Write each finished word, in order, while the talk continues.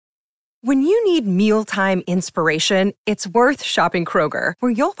When you need mealtime inspiration, it's worth shopping Kroger,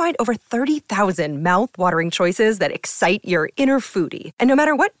 where you'll find over 30,000 mouth-watering choices that excite your inner foodie. And no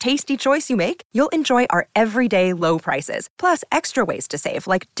matter what tasty choice you make, you'll enjoy our everyday low prices, plus extra ways to save,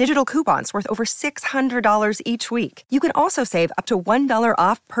 like digital coupons worth over $600 each week. You can also save up to $1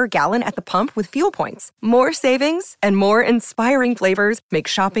 off per gallon at the pump with fuel points. More savings and more inspiring flavors make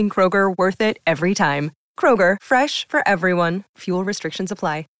shopping Kroger worth it every time. Kroger, fresh for everyone. Fuel restrictions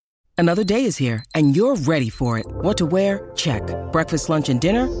apply. Another day is here, and you're ready for it. What to wear? Check. Breakfast, lunch, and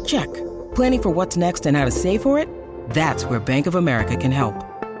dinner? Check. Planning for what's next and how to save for it? That's where Bank of America can help.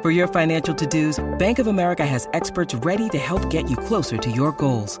 For your financial to-dos, Bank of America has experts ready to help get you closer to your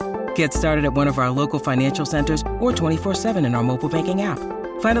goals. Get started at one of our local financial centers or 24/7 in our mobile banking app.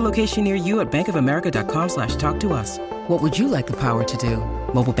 Find a location near you at bankofamerica.com/talktous. What would you like the power to do?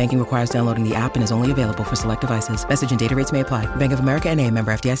 Mobile banking requires downloading the app and is only available for select devices. Message and data rates may apply. Bank of America N.A.,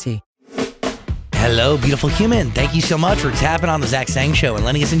 member FDIC. Hello, beautiful human. Thank you so much for tapping on the Zach Sang Show and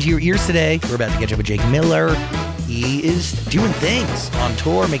letting us into your ears today. We're about to catch up with Jake Miller. He is doing things on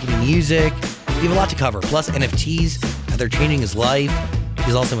tour, making music. We have a lot to cover. Plus NFTs, how they're changing his life.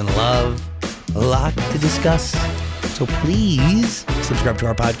 He's also in love. A lot to discuss. So please subscribe to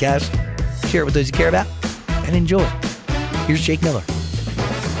our podcast, share it with those you care about, and enjoy. Here's Jake Miller.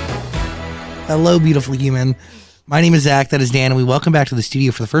 Hello, beautiful human. My name is Zach. That is Dan, and we welcome back to the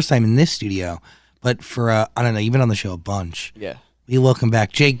studio for the first time in this studio. But for, I don't know, you've been on the show a bunch. Yeah. We welcome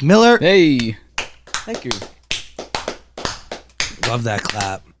back Jake Miller. Hey. Thank you. Love that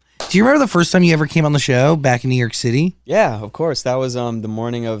clap. Do you remember the first time you ever came on the show back in New York City? Yeah, of course. That was the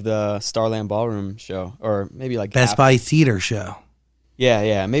morning of the Starland Ballroom show, or maybe like Best Buy Theater show.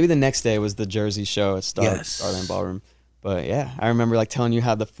 Yeah. Maybe the next day was the Jersey show at Starland Ballroom. But yeah, I remember like telling you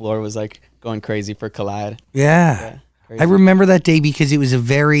how the floor was like going crazy for Collide. Yeah. I remember that day because it was a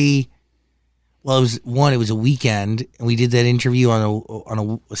very... Well, it was a weekend, and we did that interview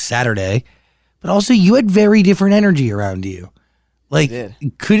on a Saturday, but also you had very different energy around you. Like,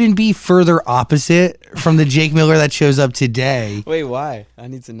 it couldn't be further opposite from the Jake Miller that shows up today. Wait, why? I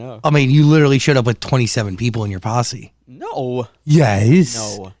need to know. I mean, you literally showed up with 27 people in your posse. No. Yes.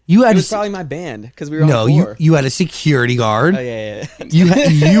 No. It was probably my band, because we were on tour. No, you had a security guard. Oh, yeah.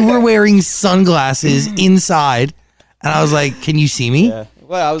 You were wearing sunglasses inside, and I was like, can you see me? Yeah.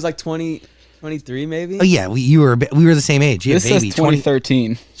 Well, I was like 23 maybe. Oh yeah, we were the same age. This is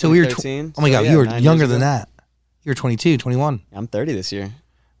 2013. So we were. Oh my god, you were younger than that. You were 22, 21. I'm 30 this year.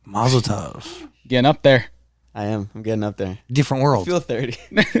 Mazel tov. Getting up there. I am. I'm getting up there. Different world. I feel 30.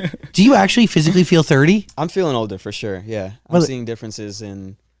 Do you actually physically feel 30? I'm feeling older for sure. Yeah, I'm seeing differences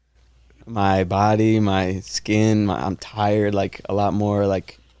in my body, my skin. I'm tired, like a lot more.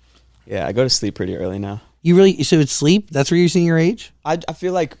 Like, yeah, I go to sleep pretty early now. You really? So it's sleep? That's where you're seeing your age? I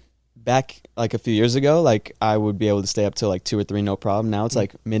feel like back like a few years ago, like I would be able to stay up till like 2 or 3, no problem. Now it's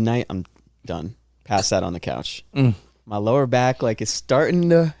like midnight. I'm done. Pass that on the couch. My lower back like is starting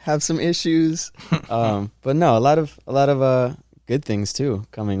to have some issues, but no, a lot of good things too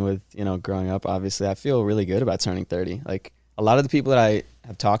coming with growing up. Obviously, I feel really good about turning 30. Like a lot of the people that I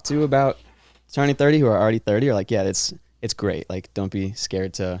have talked to about turning 30 who are already 30 are like, yeah, it's great. Like don't be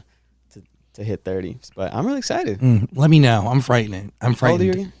scared to hit 30. But I'm really excited. Let me know. I'm frightened. How old are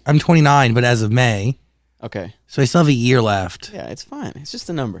you again? I'm 29, but as of May. Okay. So I still have a year left. Yeah, it's fine. It's just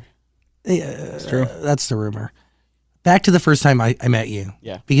a number. It's true. That's the rumor. Back to the first time I met you.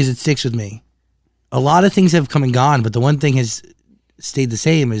 Yeah. Because it sticks with me. A lot of things have come and gone, but the one thing has stayed the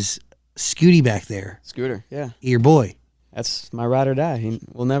same is Scooty back there. Scooter, yeah. Your boy. That's my ride or die.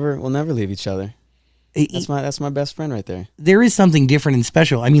 We'll never leave each other. That's my best friend right there. There is something different and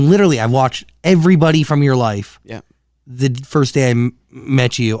special. I mean, literally, I've watched everybody from your life. Yeah. The first day I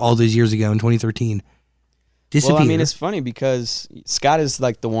met you all those years ago in 2013. Disappear. Well, I mean, it's funny because Scott is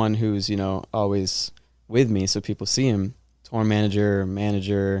like the one who's, always with me. So people see him, tour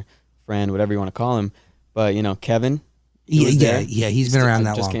manager, friend, whatever you want to call him. But, Kevin. He's been around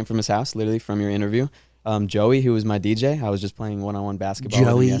that long. Just came from his house, literally from your interview. Joey, who was my DJ. I was just playing one-on-one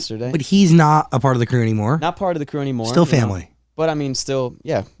basketball with him yesterday. But he's not a part of the crew anymore. Not part of the crew anymore. Still family. But I mean, still,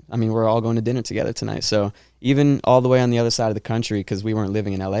 yeah. I mean, we're all going to dinner together tonight. So even all the way on the other side of the country, because we weren't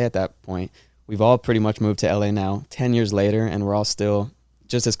living in LA at that point, we've all pretty much moved to LA now, 10 years later, and we're all still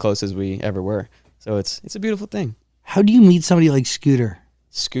just as close as we ever were. So it's a beautiful thing. How do you meet somebody like Scooter?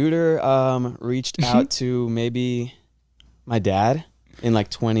 Scooter reached out to maybe my dad in like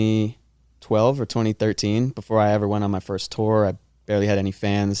 2012 or 2013 before I ever went on my first tour. I barely had any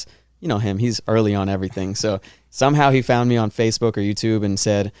fans. You know him. He's early on everything. So somehow he found me on Facebook or YouTube and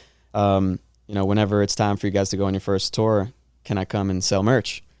said, whenever it's time for you guys to go on your first tour, can I come and sell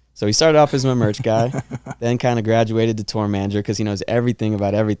merch? So he started off as my merch guy, then kind of graduated to tour manager because he knows everything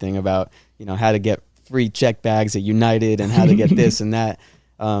about, how to get free check bags at United and how to get this and that.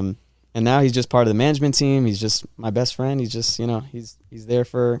 And now he's just part of the management team. He's just my best friend. He's just, he's there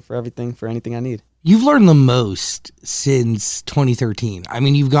for everything, for anything I need. You've learned the most since 2013. I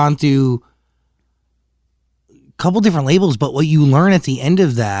mean, you've gone through a couple different labels, but what you learn at the end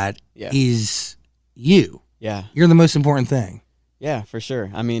of that is you. Yeah. You're the most important thing. Yeah, for sure.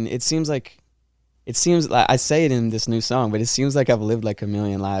 I mean, it seems like I say it in this new song, but it seems like I've lived like a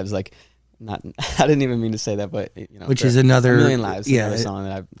million lives. Like, not, I didn't even mean to say that, but which is another a million lives. Another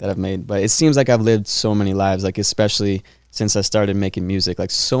song that I've made. But it seems like I've lived so many lives, like especially since I started making music.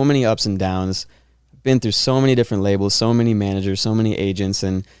 Like so many ups and downs. Been through so many different labels, so many managers, so many agents,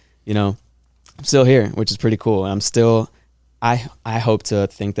 and I'm still here, which is pretty cool. I'm still, I hope to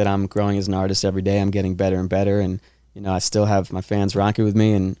think that I'm growing as an artist every day. I'm getting better and better, and I still have my fans rocking with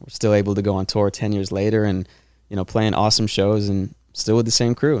me, and we're still able to go on tour 10 years later and, playing awesome shows and still with the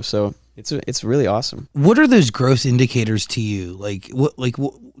same crew. So it's really awesome. What are those growth indicators to you? Like, what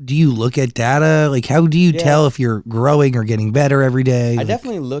do you look at data? Like, how do you tell if you're growing or getting better every day? I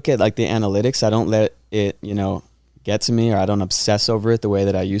definitely look at like the analytics. I don't let it, get to me, or I don't obsess over it the way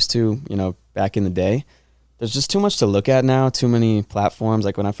that I used to, back in the day. There's just too much to look at now, too many platforms.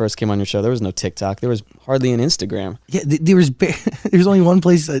 Like when I first came on your show, there was no TikTok. There was hardly an Instagram. Yeah, there's only one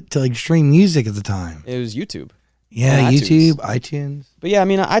place to like stream music at the time. It was YouTube. Yeah, YouTube, iTunes. But yeah, I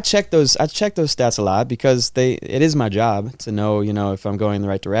mean, I check those stats a lot because it is my job to know, if I'm going in the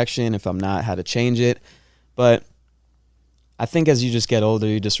right direction, if I'm not, how to change it. But I think as you just get older,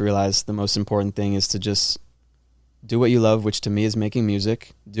 you just realize the most important thing is to just do what you love, which to me is making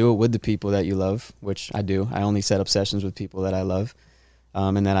music. Do it with the people that you love, which I do. I only set up sessions with people that I love,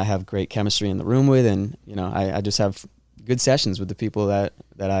 and that I have great chemistry in the room with, and I just have good sessions with the people that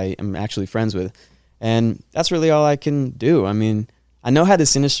I am actually friends with, and that's really all I can do. I mean, I know how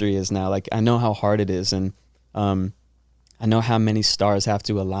this industry is now. Like I know how hard it is, and I know how many stars have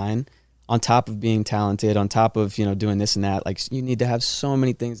to align on top of being talented, on top of doing this and that. Like you need to have so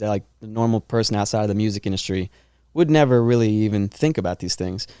many things that like the normal person outside of the music industry would never really even think about these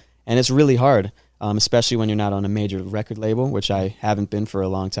things. And it's really hard, especially when you're not on a major record label, which I haven't been for a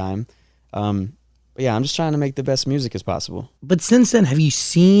long time. But yeah, I'm just trying to make the best music as possible. But since then, have you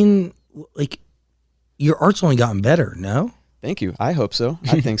seen, like, your art's only gotten better, no? Thank you. I hope so.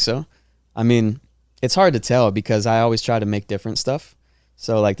 I think so. I mean, it's hard to tell because I always try to make different stuff.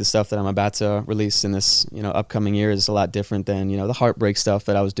 So like the stuff that I'm about to release in this, upcoming year is a lot different than, the heartbreak stuff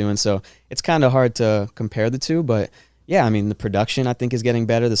that I was doing. So it's kind of hard to compare the two, but yeah, I mean, the production I think is getting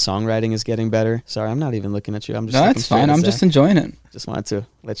better. The songwriting is getting better. Sorry, I'm not even looking at you. I'm just No, that's fine. I'm just enjoying it. Just wanted to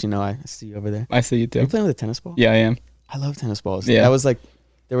let you know I see you over there. I see you too. Are you playing with a tennis ball? Yeah, I am. I love tennis balls. Yeah. That was like,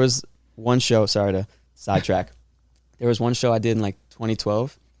 there was one show, sorry to sidetrack. There was one show I did in like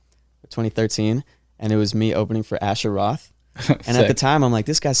 2012 or 2013, and it was me opening for Asher Roth. And at the time, I'm like,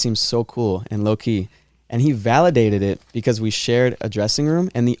 this guy seems so cool and low key. And he validated it because we shared a dressing room,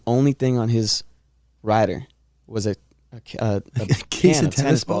 and the only thing on his rider was a can of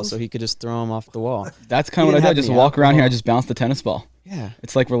tennis balls, so he could just throw them off the wall. That's kind of what I did. I just walk around here. I just bounce the tennis ball. Yeah.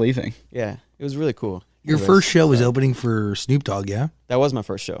 It's like relieving. Yeah. It was really cool. Your first show was opening for Snoop Dogg, yeah? That was my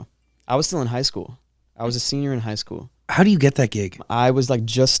first show. I was still in high school. I was a senior in high school. How do you get that gig? I was like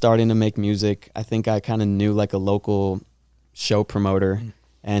just starting to make music. I think I kind of knew like a local show promoter,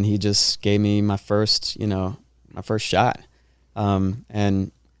 and he just gave me my first shot.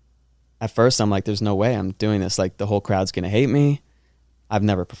 And at first I'm like, there's no way I'm doing this. Like the whole crowd's going to hate me. I've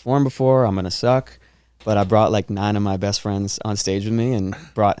never performed before. I'm going to suck. But I brought like 9 of my best friends on stage with me and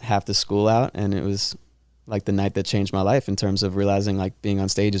brought half the school out. And it was like the night that changed my life in terms of realizing like being on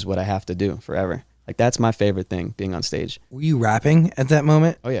stage is what I have to do forever. Like that's my favorite thing, being on stage. Were you rapping at that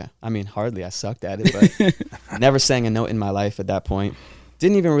moment? Oh yeah. I mean, hardly. I sucked at it, but never sang a note in my life at that point.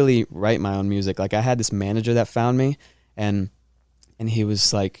 Didn't even really write my own music. Like I had this manager that found me, and he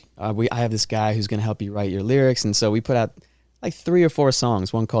was like, I have this guy who's going to help you write your lyrics. And so we put out like 3 or 4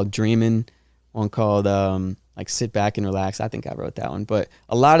 songs, one called Dreamin', one called like Sit Back and Relax. I think I wrote that one. But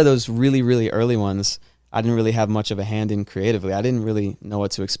a lot of those really, really early ones, I didn't really have much of a hand in creatively. I didn't really know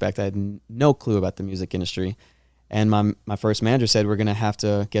what to expect. I had no clue about the music industry. And my first manager said, we're going to have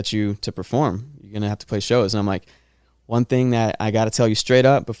to get you to perform. You're going to have to play shows. And I'm like, one thing that I got to tell you straight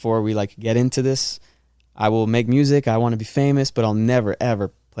up before we like get into this, I will make music. I want to be famous, but I'll never, ever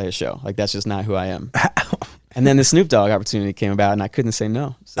play a show. Like that's just not who I am. And then the Snoop Dogg opportunity came about, and I couldn't say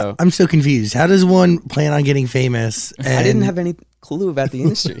no. So I'm so confused. How does one plan on getting famous? I didn't have any clue about the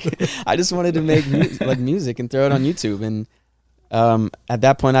industry. I just wanted to make music and throw it on YouTube. And At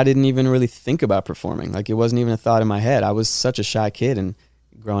that point, I didn't even really think about performing. Like, it wasn't even a thought in my head. I was such a shy kid and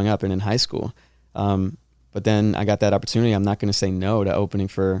growing up and in high school. But then I got that opportunity. I'm not going to say no to opening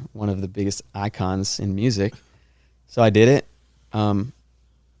for one of the biggest icons in music. So I did it. And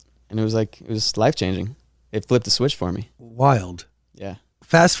it was life-changing. It flipped the switch for me. Wild. Yeah.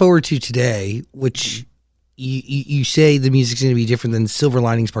 Fast forward to today, which you say the music's going to be different than Silver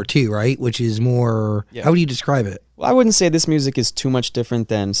Linings Part 2, right? Which is more, how would you describe it? Well, I wouldn't say this music is too much different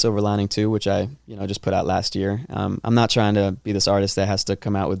than Silver Lining 2, which I just put out last year. I'm not trying to be this artist that has to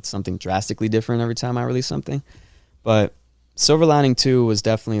come out with something drastically different every time I release something. But Silver Lining 2 was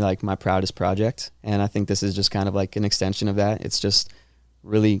definitely like my proudest project. And I think this is just kind of like an extension of that. It's just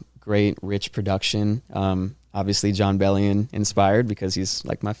really great, rich production. Obviously John Bellion inspired because he's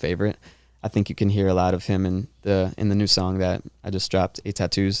like my favorite. I think you can hear a lot of him in the new song that I just dropped, 8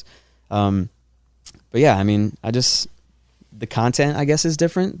 Tattoos. But yeah, I mean, the content, I guess, is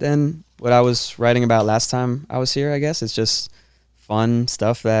different than what I was writing about last time I was here, I guess. It's just fun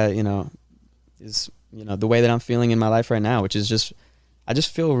stuff that, is, the way that I'm feeling in my life right now, which is just, I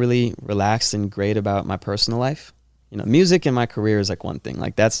just feel really relaxed and great about my personal life. Music and my career is like one thing.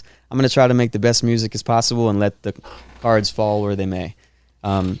 Like I'm going to try to make the best music as possible and let the cards fall where they may.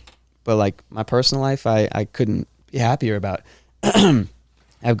 But like my personal life, I couldn't be happier about. I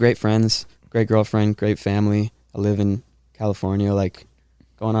have great friends, great girlfriend, great family. I live in California, like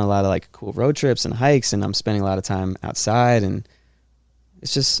going on a lot of like cool road trips and hikes, and I'm spending a lot of time outside, and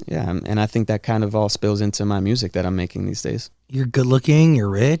it's just, yeah. And I think that kind of all spills into my music that I'm making these days. You're good looking, you're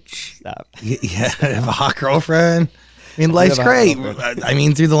rich. Stop. Yeah, I have a hot girlfriend. I mean, life's great. I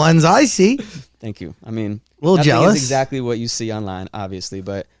mean, through the lens I see. Thank you. I mean, a little jealous. Is exactly what you see online, obviously,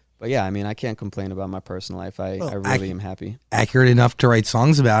 but yeah, I mean, I can't complain about my personal life. I really am happy. Accurate enough to write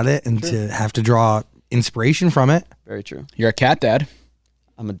songs about it and to have to draw inspiration from it. Very true. You're a cat dad.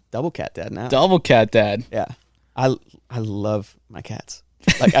 I'm a double cat dad now. Double cat dad. Yeah. I love my cats.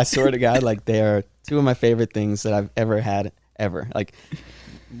 Like, I swear to God, like, they are two of my favorite things that I've ever had, ever. Like,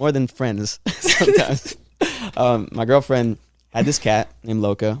 more than friends sometimes. My girlfriend had this cat named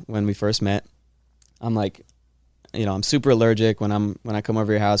Loca when we first met. I'm like, I'm super allergic when I come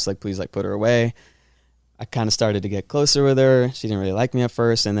over your house, like, please, like, put her away. I kind of started to get closer with her. She didn't really like me at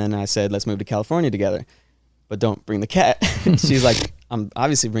first. And then I said, let's move to California together, but don't bring the cat. She's like, I'm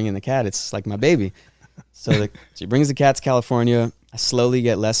obviously bringing the cat. It's like my baby. So she brings the cat to California. I slowly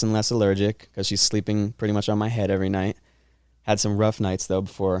get less and less allergic because she's sleeping pretty much on my head every night. Had some rough nights though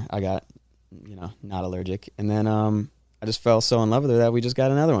before I got, not allergic. And then I just fell so in love with her that we just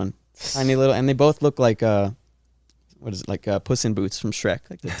got another one. Tiny little, and they both look like Puss in Boots from Shrek.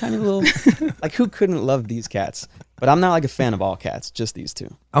 Like the tiny little, like, who couldn't love these cats? But I'm not like a fan of all cats, just these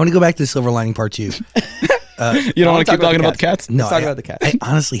two. I want to go back to Silver Lining Part 2. You don't want to keep talking about the cats? No, Let's talk about the cats. I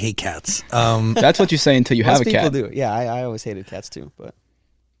honestly hate cats. That's what you say until you have a cat. Most people do. Yeah, I always hated cats too, but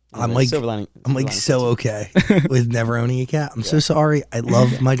I'm like so okay with never owning a cat. I'm so sorry. I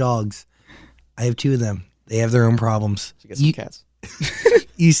love my dogs. I have 2 of them. They have their own problems. You get some cats.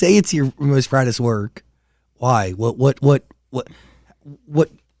 You say it's your most proudest work. Why? What? Why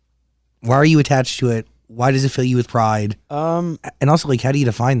are you attached to it? Why does it fill you with pride? And also, like, how do you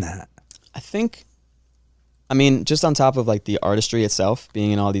define that? I think, I mean, just on top of like the artistry itself,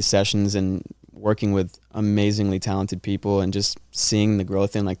 being in all these sessions and working with amazingly talented people and just seeing the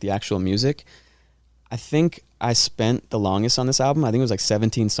growth in like the actual music, I think I spent the longest on this album. I think it was like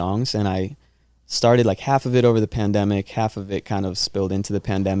 17 songs, and I started like half of it over the pandemic, half of it kind of spilled into the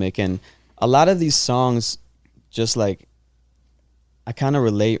pandemic, and a lot of these songs just like, I kind of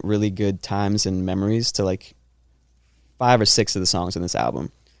relate really good times and memories to like 5 or 6 of the songs in this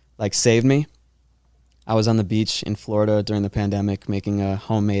album. Like Save Me, I was on the beach in Florida during the pandemic making a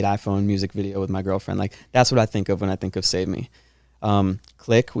homemade iPhone music video with my girlfriend. Like, that's what I think of when I think of Save Me.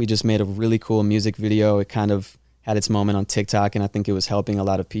 Click, we just made a really cool music video. It kind of had its moment on TikTok, and I think it was helping a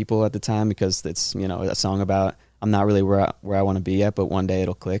lot of people at the time because it's, a song about, I'm not really where I want to be yet, but one day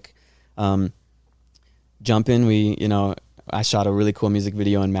it'll click. Jumpin', I shot a really cool music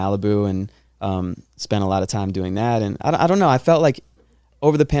video in Malibu and spent a lot of time doing that. And I don't know, I felt like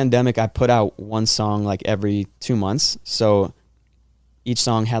over the pandemic, I put out one song like every 2 months. So each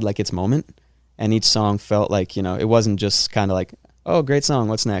song had like its moment, and each song felt like, it wasn't just kind of like, oh, great song,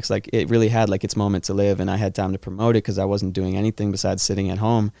 what's next? Like, it really had like its moment to live, and I had time to promote it because I wasn't doing anything besides sitting at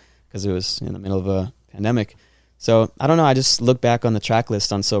home because it was in the middle of a pandemic. So I don't know, I just look back on the track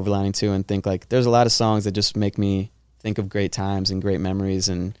list on Silver Lining 2 and think like there's a lot of songs that just make me think of great times and great memories,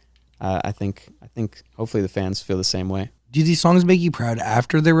 and I think hopefully the fans feel the same way. Do these songs make you proud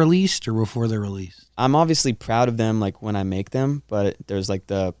after they're released or before they're released? I'm obviously proud of them like when I make them, but there's like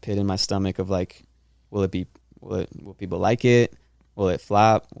the pit in my stomach of like, will people like it? Will it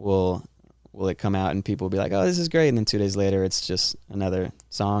flop? Will it come out and people will be like, oh, this is great, and then 2 days later it's just another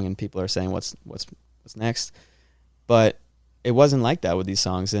song and people are saying what's next? But it wasn't like that with these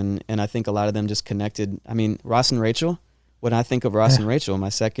songs, and I think a lot of them just connected. I mean, Ross and Rachel, when I think of Ross and Rachel, my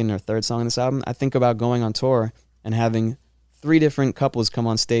second or third song on this album, I think about going on tour and having 3 different couples come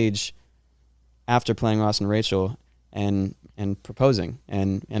on stage after playing Ross and Rachel and proposing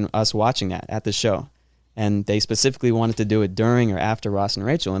and us watching that at the show. And they specifically wanted to do it during or after Ross and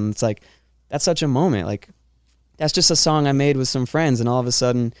Rachel. And it's like, that's such a moment. Like, that's just a song I made with some friends, and all of a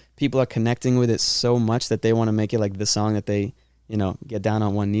sudden people are connecting with it so much that they want to make it like the song that they, get down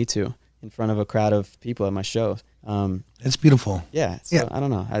on one knee to in front of a crowd of people at my show. It's beautiful. Yeah. So, yeah. I don't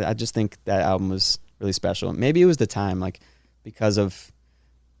know. I just think that album was really special. Maybe it was the time, like, because of,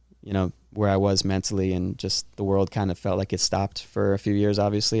 where I was mentally, and just the world kind of felt like it stopped for a few years,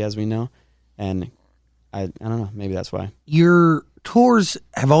 obviously, as we know. And I don't know, maybe that's why. Your tours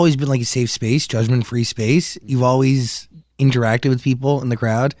have always been like a safe space, judgment-free space. You've always interacted with people in the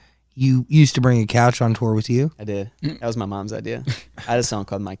crowd. You used to bring a couch on tour with you. I did. That was my mom's idea. I had a song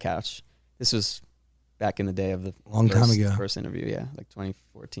called My Couch. This was back in the day of the first interview, yeah, like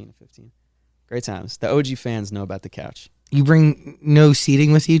 2014 or 15. Great times. The OG fans know about the couch. You bring no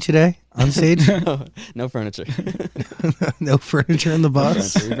seating with you today on stage? No furniture. No furniture in the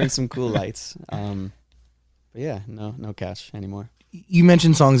bus? We bring some cool lights. But yeah, no couch anymore. You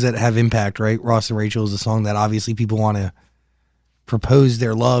mentioned songs that have impact, right? Ross and Rachel is a song that obviously people want to propose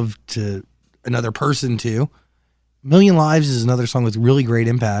their love to another person to. Million Lives is another song with really great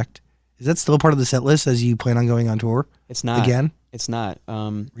impact. Is that still part of the set list as you plan on going on tour? It's not. Again? It's not.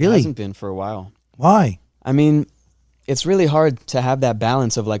 Really? It hasn't been for a while. Why? I mean, it's really hard to have that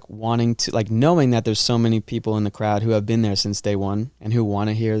balance of like wanting to, like knowing that there's so many people in the crowd who have been there since day one and who want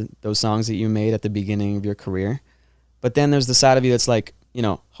to hear those songs that you made at the beginning of your career. But then there's the side of you that's like,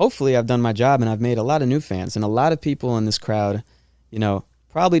 hopefully I've done my job and I've made a lot of new fans, and a lot of people in this crowd,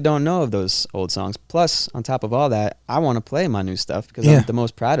 probably don't know of those old songs. Plus, on top of all that, I want to play my new stuff because I'm the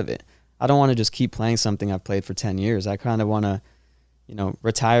most proud of it. I don't want to just keep playing something I've played for 10 years. I kind of want to,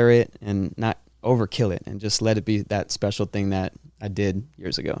 retire it and not overkill it and just let it be that special thing that I did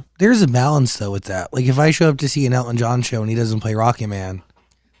years ago. There's a balance though with that. Like if I show up to see an Elton John show and he doesn't play Rocket Man,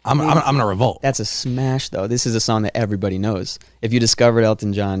 I'm gonna revolt. That's a smash though. This is a song that everybody knows. If you discovered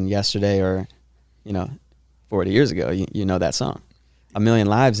Elton John yesterday or 40 years ago, you know that song. A Million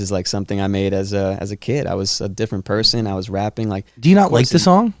Lives is like something I made as a kid. I was a different person. I was rapping like. Do you not like the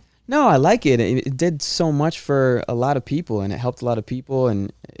song? No, I like it. It did so much for a lot of people, and it helped a lot of people,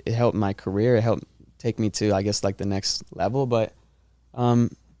 and it helped my career. It helped take me to, I guess, like the next level. But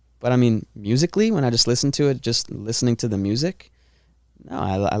I mean, musically, when I just listen to it, just listening to the music, no,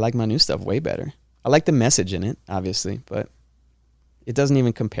 I like my new stuff way better. I like the message in it, obviously, but it doesn't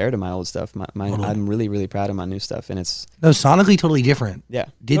even compare to my old stuff. I'm really, really proud of my new stuff, and it's sonically totally different. Yeah,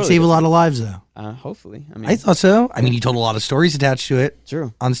 did totally save different. A lot of lives though. Hopefully, I thought so. I mean, you told a lot of stories attached to it.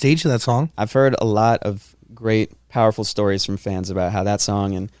 True. On stage to that song. I've heard a lot of great, powerful stories from fans about how that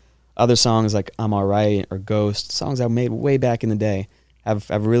song and other songs like I'm Alright or Ghost, songs I made way back in the day, have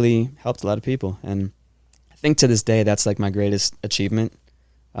really helped a lot of people. And I think to this day, that's like my greatest achievement,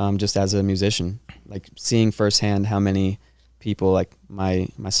 just as a musician, like seeing firsthand how many people like my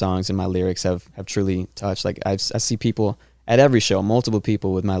songs and my lyrics have truly touched. Like I see people at every show, multiple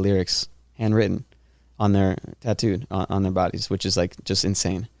people with my lyrics handwritten on their tattooed on their bodies, which is like just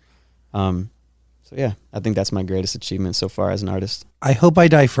insane. So yeah, I think that's my greatest achievement so far as an artist. I Hope I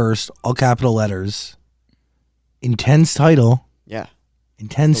Die First, all capital letters. Intense title. Yeah.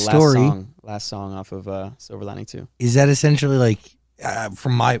 Intense story. Last song off of Silver Lining 2. Is that essentially like,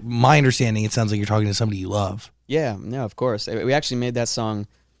 from my understanding, it sounds like you're talking to somebody you love. Yeah, no, of course. We actually made that song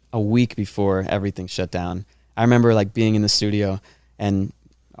a week before everything shut down. I remember like being in the studio and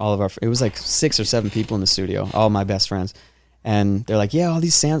it was like 6 or 7 people in the studio, all my best friends. And they're like, yeah, all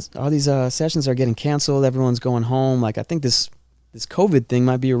these sessions are getting canceled. Everyone's going home. Like, I think this COVID thing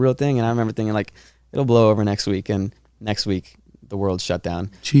might be a real thing. And I remember thinking like, it'll blow over next week. And next week the world shut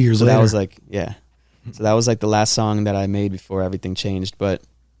down. 2 years later. That was like, yeah. So that was like the last song that I made before everything changed. But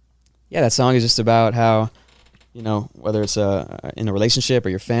yeah, that song is just about how, whether it's in a relationship or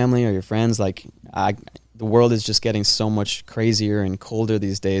your family or your friends, like the world is just getting so much crazier and colder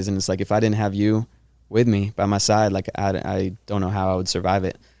these days. And it's like, if I didn't have you with me by my side, like I don't know how I would survive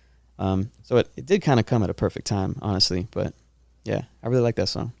it. So it did kind of come at a perfect time, honestly. But yeah, I really like that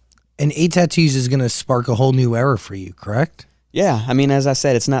song. And 8 Tattoos is going to spark a whole new era for you, correct? Yeah, I mean, as I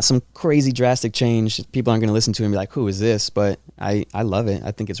said, it's not some crazy drastic change. People aren't going to listen to it and be like, who is this? But I love it.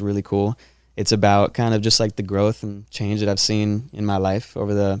 I think it's really cool. It's about kind of just like the growth and change that I've seen in my life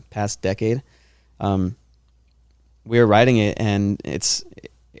over the past decade. We were writing it, and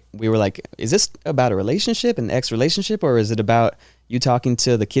we were like, is this about a relationship, an ex-relationship, or is it about you talking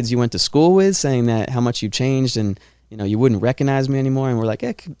to the kids you went to school with, saying that how much you changed and, you know, you wouldn't recognize me anymore? And we're like,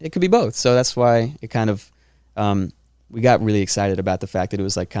 it could be both. So that's why it kind of, we got really excited about the fact that it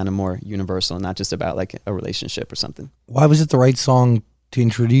was like kind of more universal, not just about like a relationship or something. Why was it the right song to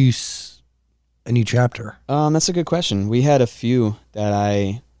introduce a new chapter? That's a good question. We had a few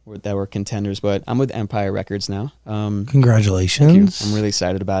that were contenders, but I'm with Empire Records now. Congratulations. Thank you. I'm really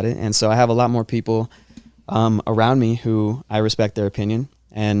excited about it. And so I have a lot more people around me who I respect their opinion.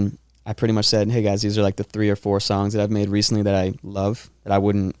 And I pretty much said, hey guys, these are like the 3 or 4 songs that I've made recently that I love, that I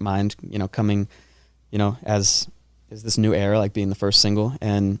wouldn't mind, you know, coming, you know, as this new era, like being the first single,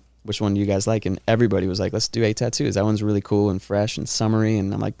 and which one do you guys like? And everybody was like, let's do 8 Tattoos. That one's really cool and fresh and summery.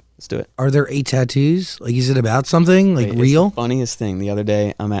 And I'm like, let's do it. Are there 8 tattoos? Like, is it about something like real? It's the funniest thing. The other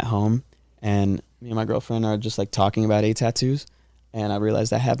day I'm at home and me and my girlfriend are just like talking about 8 tattoos, and I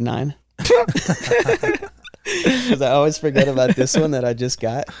realized I have 9. Because I always forget about this one that I just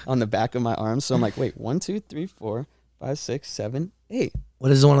got on the back of my arm. So I'm like, wait, 1, 2, 3, 4, 5, 6, 7, 8. What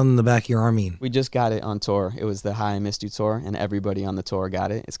does the one on the back of your arm mean? We just got it on tour. It was the Hi, I Missed You tour, and everybody on the tour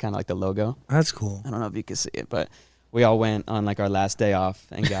got it. It's kind of like the logo. That's cool. I don't know if you can see it, but we all went on like our last day off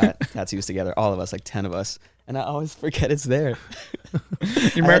and got tattoos together, all of us, like 10 of us. And I always forget it's there.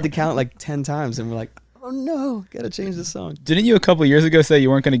 I had to count like 10 times, and we're like, oh no, gotta change the song. Didn't you a couple years ago say you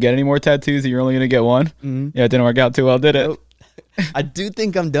weren't going to get any more tattoos, that you're only going to get one? Mm-hmm. Yeah, it didn't work out too well, did it? Nope. I do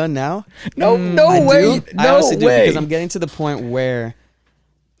think I'm done now. No I way. do. I honestly do, because I'm getting to the point where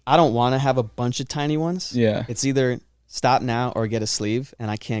I don't want to have a bunch of tiny ones. Yeah. It's either stop now or get a sleeve,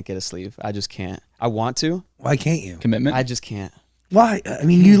 and I can't get a sleeve. I just can't. I want to. Why can't you? Commitment? I just can't. Why? I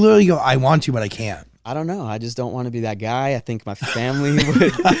mean, you literally go, I want to, but I can't. I don't know. I just don't want to be that guy. I think my family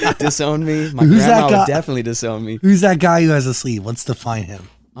would disown me. My Who's that grandma guy? would definitely disown me. Who's that guy who has a sleeve? Let's define him.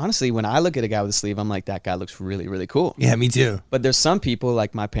 Honestly, when I look at a guy with a sleeve, I'm like, that guy looks really, really cool. Yeah, me too. But there's some people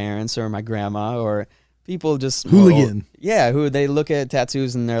like my parents or my grandma or people just Hooligan. Who they look at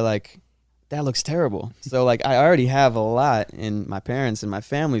tattoos and they're like, that looks terrible. So like I already have a lot in my parents and my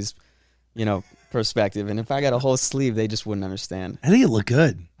family's, you know, perspective. And if I got a whole sleeve, they just wouldn't understand. I think it looked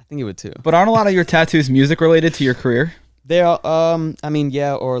good. I think it would too. But aren't a lot of your tattoos music related to your career? They're, I mean,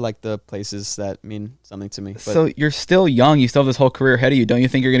 yeah, or like the places that mean something to me. But So you're still young. You still have this whole career ahead of you. Don't you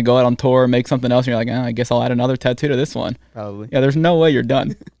think you're going to go out on tour and make something else? And you're like, I guess I'll add another tattoo to this one. probably. Yeah, there's no way you're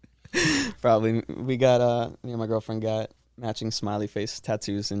done. Probably. We got, me and my girlfriend got matching smiley face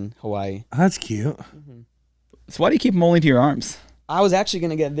tattoos in Hawaii. That's cute. So why do you keep them only to your arms? I was actually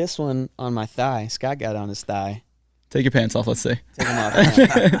going to get this one on my thigh. Scott got it on his thigh. Take your pants off, let's see. Take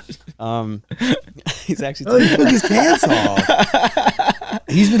them off. He's actually Oh, he took his pants off.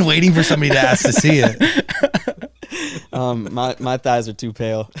 He's been waiting for somebody to ask to see it. my thighs are too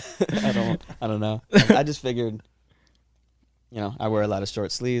pale. I don't know. I just figured, you know, I wear a lot of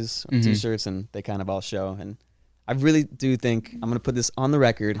short sleeves, t-shirts, and they kind of all show. And I really do think I'm going to put this on the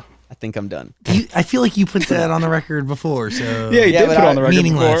record. I think I'm done. I feel like you put that on the record before, so Yeah, you did but put it on the record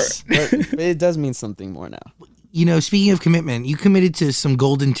meaningless. But it does mean something more now. You know, speaking of commitment, you committed to some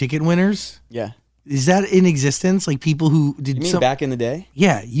golden ticket winners. Yeah. Is that in existence? Like people who did You mean back in the day?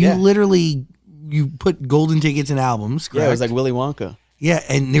 Yeah, you Yeah. literally you put golden tickets in albums. Correct? Yeah, it was like Willy Wonka. Yeah,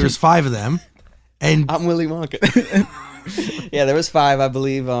 and there was 5 of them, and I'm Willy Wonka. Yeah, there was 5, I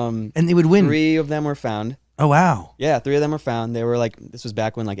believe. and they would win. 3 of them were found. Oh wow! Yeah, 3 of them were found. They were like, this was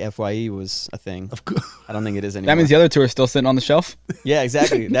back when like FYE was a thing. Of course. I don't think it is anymore. That means the other two are still sitting on the shelf? Yeah,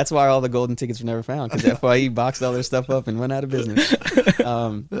 exactly. That's why all the golden tickets were never found, because FYE boxed all their stuff up and went out of business.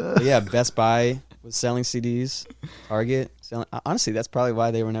 But yeah, Best Buy was selling CDs. Target selling. Honestly, that's probably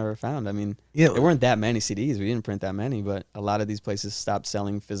why they were never found. I mean, Yeah. there weren't that many CDs. We didn't print that many, but a lot of these places stopped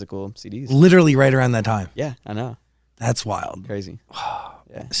selling physical CDs. Literally right around that time. Yeah, I know. That's wild. Crazy.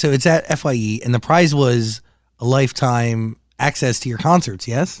 So it's at FYE, and the prize was a lifetime access to your concerts.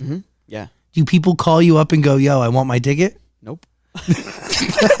 Yes. Mm-hmm. Yeah. Do people call you up and go, "Yo, I want my ticket"? Nope.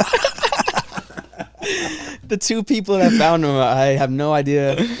 The 2 people that found them, I have no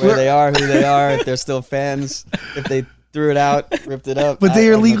idea where they are, who they are, if they're still fans, if they threw it out, ripped it up. But they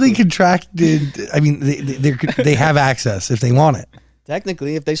are I have no legally clue. contracted. I mean, they have access if they want it.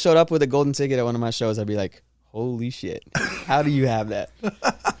 Technically, if they showed up with a golden ticket at one of my shows, I'd be like, holy shit, how do you have that?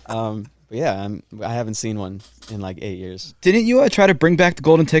 But But yeah, I haven't seen one in like 8 years. Didn't you try to bring back the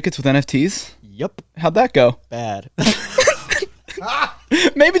golden tickets with NFTs? Yep. How'd that go? Bad.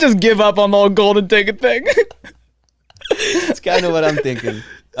 Maybe just give up on the whole golden ticket thing. That's kind of what I'm thinking.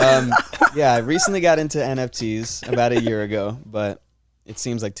 Yeah, I recently got into NFTs about a year ago, but it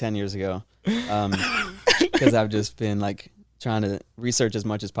seems like 10 years ago. Because I've just been like trying to research as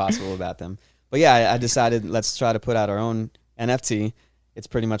much as possible about them. But yeah, I decided let's try to put out our own NFT. It's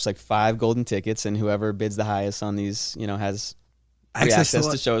pretty much like 5 golden tickets, and whoever bids the highest on these, has free access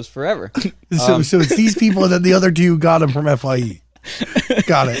to shows forever. So it's these people, and then the other 2 got them from FIE.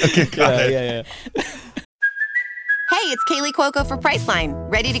 Got it. Okay, got it. Yeah. Hey, it's Kaylee Cuoco for Priceline.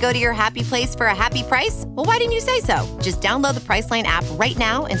 Ready to go to your happy place for a happy price? Well, why didn't you say so? Just download the Priceline app right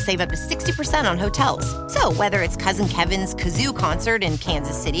now and save up to 60% on hotels. So whether it's Cousin Kevin's Kazoo Concert in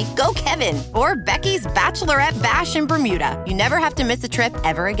Kansas City, go Kevin, or Becky's Bachelorette Bash in Bermuda, you never have to miss a trip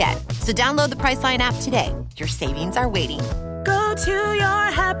ever again. So download the Priceline app today. Your savings are waiting. Go to your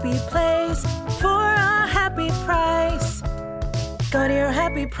happy place for a happy price. Go to your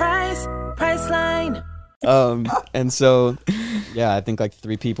happy price, Priceline. And so, yeah, I think like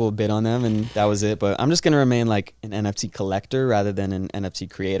 3 people bid on them, and that was it. But I'm just gonna remain like an NFT collector rather than an NFT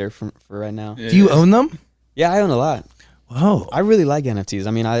creator for right now. Do you own them? Yeah, I own a lot. Whoa. I really like NFTs.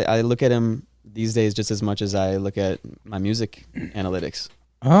 I mean, I look at them these days just as much as I look at my music analytics.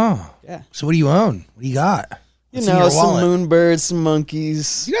 Oh. Yeah. So what do you own? What do you got? What's in some your wallet? moonbirds, some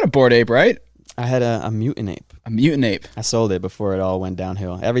monkeys. You got a Bored Ape, right? I had a mutant ape. A mutant ape. I sold it before it all went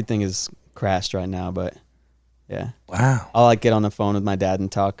downhill. Everything is crashed right now, but yeah. Wow. I'll like get on the phone with my dad and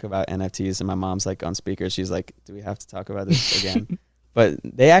talk about NFTs, and my mom's like on speaker. She's like, do we have to talk about this again? But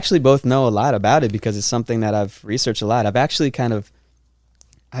they actually both know a lot about it because it's something that I've researched a lot. I've actually I've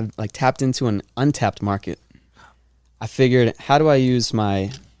like tapped into an untapped market. I figured, how do I use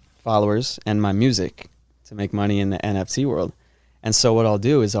my followers and my music to make money in the NFT world? And so what I'll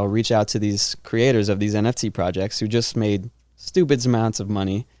do is I'll reach out to these creators of these NFT projects who just made stupid amounts of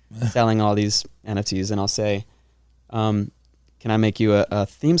money selling all these NFTs, and I'll say, can I make you a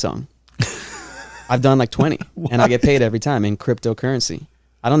theme song? I've done like 20, and I get paid every time in cryptocurrency.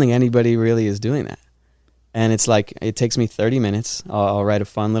 I don't think anybody really is doing that. And it's like, it takes me 30 minutes. I'll write a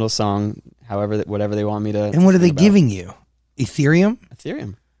fun little song, whatever they want me to. And what are they giving you? Ethereum?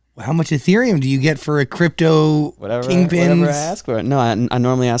 Ethereum. Well, how much Ethereum do you get for a crypto kingpins? Whatever I ask for. No, I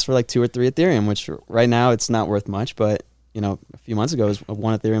normally ask for like 2 or 3 Ethereum, which right now it's not worth much, but a few months ago,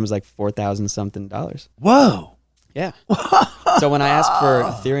 one Ethereum was like $4,000 something. Whoa. Yeah. So when I ask for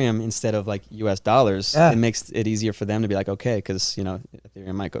Ethereum instead of like US dollars, it makes it easier for them to be like, okay, because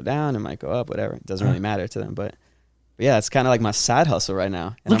Ethereum might go down, it might go up, whatever. It doesn't really matter to them. But yeah, it's kind of like my side hustle right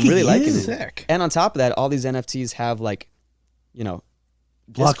now, and I'm really liking it. Sick. And on top of that, all these NFTs have like,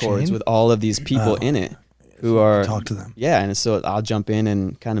 Discords with all of these people in it who are talk to them. Yeah, and so I'll jump in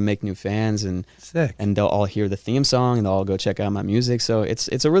and kind of make new fans, and Sick. And they'll all hear the theme song, and they'll all go check out my music. So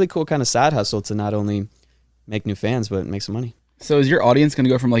it's a really cool kind of side hustle to not only make new fans but make some money. So is your audience going to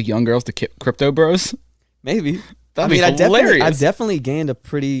go from like young girls to crypto bros? Maybe. That'd be hilarious. I've definitely gained a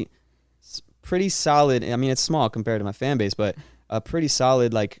pretty solid. I mean, it's small compared to my fan base, but a pretty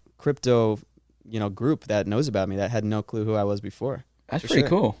solid like crypto, group that knows about me that had no clue who I was before. That's pretty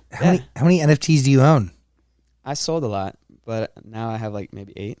cool. How many NFTs do you own? I sold a lot, but now I have like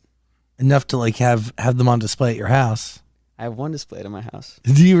maybe 8. Enough to like have them on display at your house. I have 1 displayed at my house.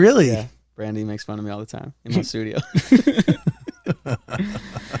 Do you really? Yeah. Brandy makes fun of me all the time in my studio.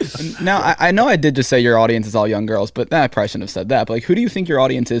 Now, I know I did just say your audience is all young girls, but I probably shouldn't have said that. But like, who do you think your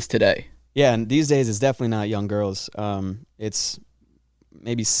audience is today? Yeah, and these days it's definitely not young girls. It's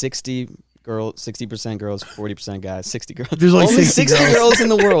maybe 60% girls, 40% guys, 60 girls. There's like only 60 girls in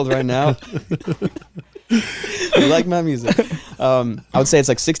the world right now. You like my music. I would say it's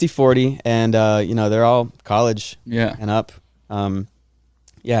like 60-40, and they're all college and up.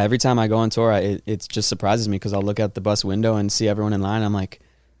 Yeah, every time I go on tour, it just surprises me because I'll look out the bus window and see everyone in line. I'm like,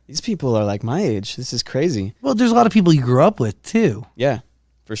 these people are like my age. This is crazy. Well, there's a lot of people you grew up with too. Yeah,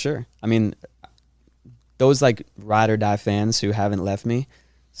 for sure. I mean, those like ride or die fans who haven't left me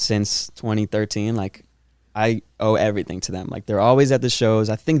since 2013, like I owe everything to them. Like they're always at the shows.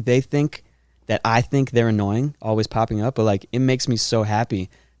 I think they think that I think they're annoying, always popping up, but like it makes me so happy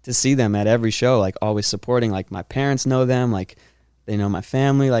to see them at every show, like always supporting. Like my parents know them, like they know my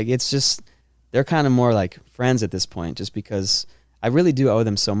family. Like it's just, they're kind of more like friends at this point, just because I really do owe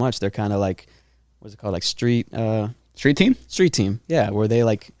them so much. They're kind of like, what's it called? Like street team? Street team. Yeah. Where they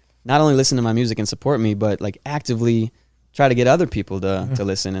like not only listen to my music and support me, but like actively try to get other people to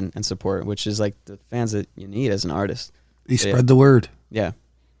listen and support, which is like the fans that you need as an artist. They spread the word. Yeah.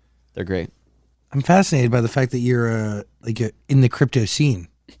 They're great. I'm fascinated by the fact that you're in the crypto scene,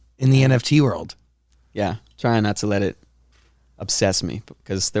 in the NFT world. Yeah, trying not to let it obsess me,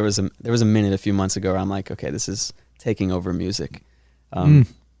 because there was a minute a few months ago where I'm like, okay, this is taking over music. But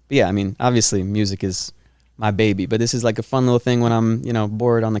yeah, I mean, obviously music is my baby, but this is like a fun little thing when I'm,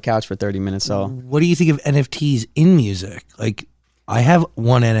 bored on the couch for 30 minutes. So what do you think of NFTs in music? Like, I have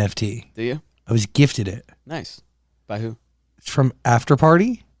one NFT. do you? I was gifted it. Nice. By who? It's from After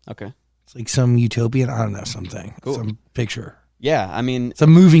Party. Okay. It's like some utopian, I don't know, something. Cool. Some picture. Yeah, I mean, It's a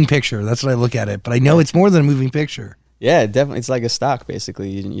moving picture. That's what I look at it. But I know it's more than a moving picture. yeah, definitely. It's like a stock, basically.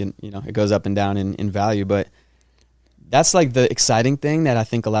 You know, it goes up and down in value, but that's like the exciting thing that I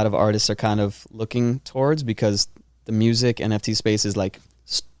think a lot of artists are kind of looking towards, because the music NFT space is like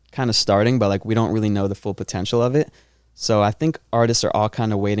kind of starting, but like we don't really know the full potential of it. So I think artists are all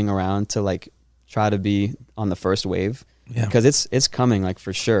kind of waiting around to like try to be on the first wave, because it's coming, like,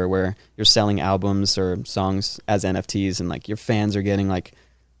 for sure, where you're selling albums or songs as NFTs, and like your fans are getting like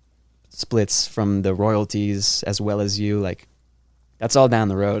splits from the royalties as well as you. Like, that's all down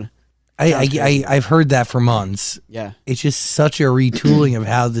the road. I've heard that for months. Yeah. It's just such a retooling of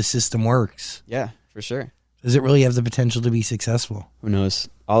how the system works. Yeah, for sure. Does it really have the potential to be successful? Who knows?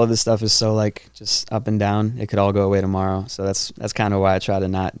 All of this stuff is so like just up and down. It could all go away tomorrow. So that's kind of why I try to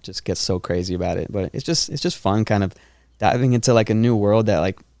not just get so crazy about it. But it's just fun, kind of diving into like a new world that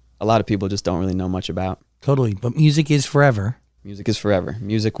like a lot of people just don't really know much about. Totally. But music is forever. Music is forever.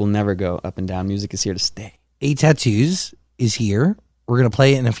 Music will never go up and down. Music is here to stay. 8 Tattoos is here. We're going to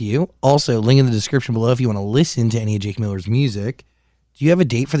play it in a few. Also, link in the description below if you want to listen to any of Jake Miller's music. Do you have a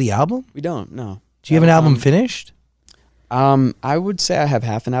date for the album? We don't, no. Do you have an album finished? I would say I have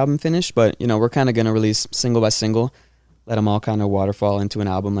half an album finished, but we're kind of going to release single by single, let them all kind of waterfall into an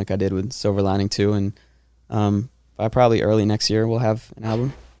album like I did with Silver Lining 2, and by probably early next year we'll have an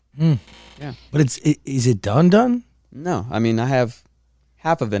album. Yeah. But is it done? No, I mean, I have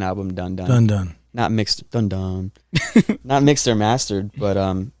half of an album done. Done. Not mixed, not mixed or mastered, but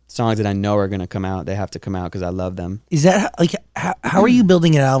songs that I know are going to come out. They have to come out because I love them. Is that like how are you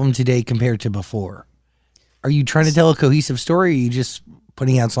building an album today compared to before? Are you trying to tell a cohesive story, or are you just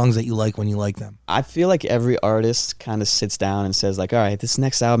putting out songs that you like when you like them? I feel like every artist kind of sits down and says like, all right, this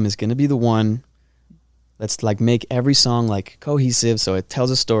next album is going to be the one. Let's like make every song like cohesive so it tells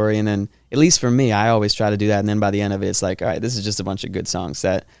a story. And then, at least for me, I always try to do that. And then by the end of it, it's like, all right, this is just a bunch of good songs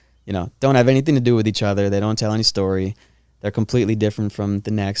that, don't have anything to do with each other. They don't tell any story. They're completely different from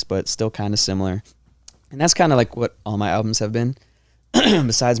the next, but still kind of similar. And that's kind of like what all my albums have been.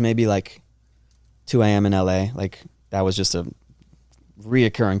 Besides maybe like 2 AM in LA, like that was just a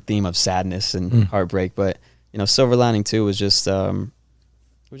reoccurring theme of sadness and heartbreak. But, Silver Lining 2 was just, kind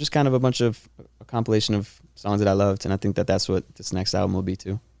of a compilation of songs that I loved. And I think that that's what this next album will be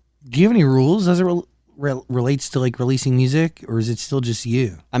too. Do you have any rules as it relates to like releasing music, or is it still just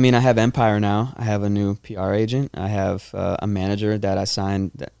you? I mean, I have Empire now. I have a new PR agent. I have a manager that I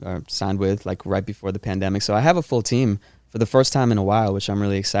signed with like right before the pandemic. So I have a full team for the first time in a while, which I'm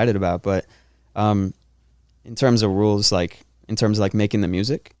really excited about. But in terms of rules, like in terms of like making the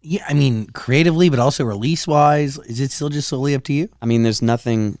music, yeah, I mean creatively, but also release wise, is it still just solely up to you? I mean, there's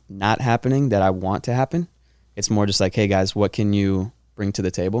nothing not happening that I want to happen. It's more just like, hey guys, what can you bring to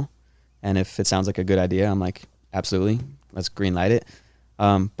the table? And if it sounds like a good idea, I'm like, absolutely, let's green light it.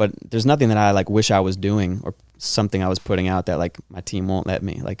 But there's nothing that I like wish I was doing or something I was putting out that like my team won't let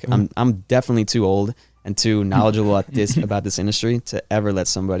me. Like I'm definitely too old and too knowledgeable about this industry to ever let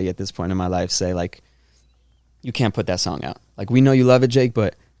somebody at this point in my life say like, you can't put that song out. Like, we know you love it, Jake,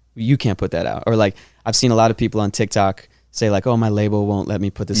 but you can't put that out. Or like, I've seen a lot of people on TikTok say like, oh, my label won't let me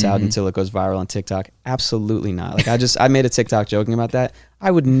put this out until it goes viral on TikTok. Absolutely not. Like I made a TikTok joking about that.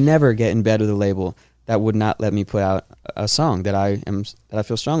 I would never get in bed with a label that would not let me put out a song that I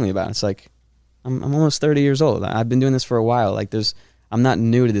feel strongly about. It's like, I'm almost 30 years old. I've been doing this for a while. Like I'm not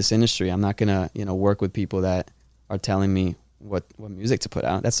new to this industry. I'm not gonna, work with people that are telling me what music to put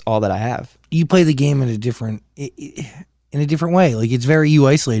out. That's all that I have. You play the game in a different way. Like, it's very you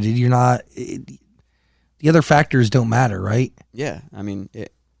isolated. You're not, the other factors don't matter, right? Yeah. I mean,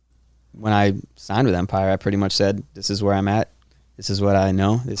 when I signed with Empire, I pretty much said, this is where I'm at. This is what I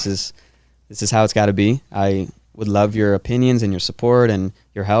know. This is how it's got to be. I would love your opinions and your support and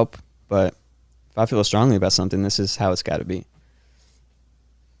your help, but if I feel strongly about something, this is how it's got to be.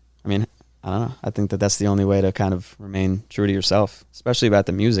 I mean, I don't know. I think that that's the only way to kind of remain true to yourself, especially about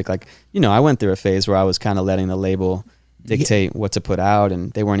the music. Like, I went through a phase where I was kind of letting the label dictate what to put out,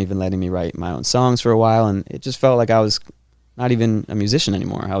 and they weren't even letting me write my own songs for a while, and it just felt like I was not even a musician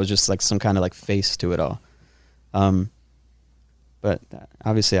anymore. I was just like some kind of like face to it all. But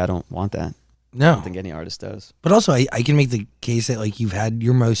obviously, I don't want that. I No. don't think any artist does. But also, I can make the case that like you've had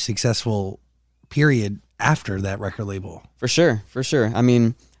your most successful period after that record label. For sure, for sure. I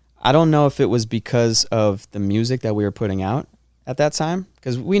mean, I don't know if it was because of the music that we were putting out at that time,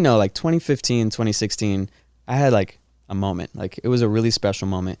 because we know like 2015, 2016, I had like a moment. Like it was a really special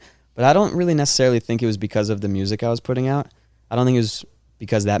moment. But I don't really necessarily think it was because of the music I was putting out. I don't think it was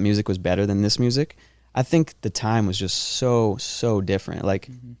because that music was better than this music. I think the time was just so different. Like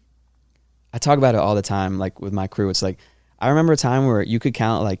I talk about it all the time, like with my crew. It's like, I remember a time where you could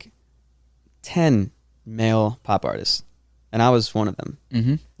count like 10 male pop artists, and I was one of them.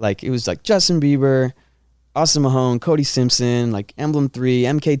 Mm-hmm. Like it was like Justin Bieber, Austin Mahone, Cody Simpson, like Emblem 3,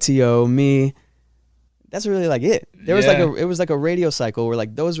 MKTO, me. That's really like it. There was like a radio cycle where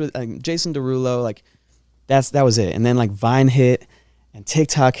like those were like Jason Derulo, like that was it. And then like Vine hit and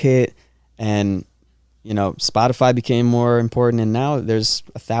TikTok hit, and you know, Spotify became more important, and now there's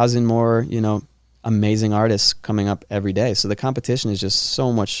 1,000 more, you know, amazing artists coming up every day. So the competition is just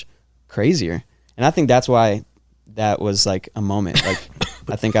so much crazier. And I think that's why that was like a moment. Like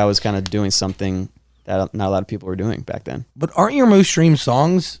I think I was kind of doing something that not a lot of people were doing back then. But aren't your most streamed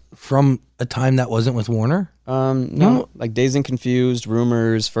songs from a time that wasn't with Warner? No, like Dazed and Confused,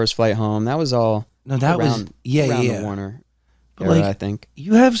 Rumors, First Flight Home, that was all No, that was around the Warner era, like, I think.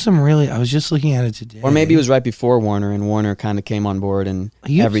 You have some really, I was just looking at it today. Or maybe it was right before Warner, and Warner kind of came on board, and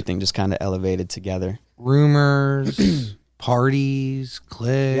You have- everything just kind of elevated together. Rumors, Parties,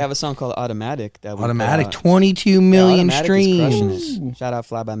 Click. We have a song called Automatic that we Automatic, put out. 22 million Automatic is crushing streams. it. Shout out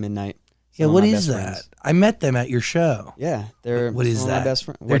Fly by Midnight. Yeah, Some of what my is best that? friends. I met them at your show. Yeah, they're What is some of my that? best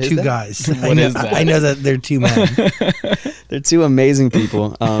friends. They're two guys. I What know, is that? I know that they're two men. They're two amazing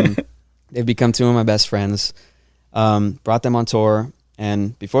people. They've become two of my best friends. Brought them on tour,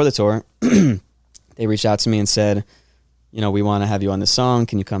 and before the tour, they reached out to me and said, you know, we want to have you on this song.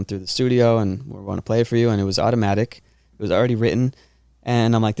 Can you come through the studio, and we want to play it for you? And it was Automatic. It was already written,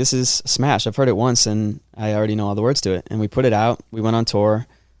 and I'm like, this is a smash. I've heard it once, and I already know all the words to it. And we put it out. We went on tour.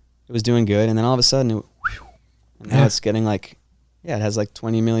 It was doing good, and then all of a sudden, and now it's getting like, yeah, it has like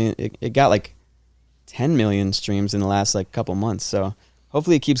 20 million. It got like 10 million streams in the last like couple months. So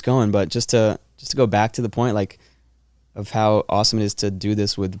hopefully it keeps going. But just to go back to the point, like, of how awesome it is to do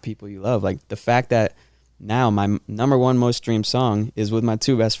this with the people you love. Like the fact that now my number one most streamed song is with my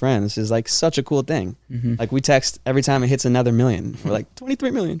two best friends is like such a cool thing. Mm-hmm. Like we text every time it hits another million. We're like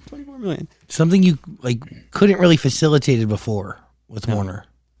 23 million, 24 million. Something you like couldn't really facilitate it before with Warner.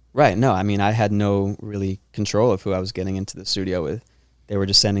 Right. No, I mean, I had no really control of who I was getting into the studio with. They were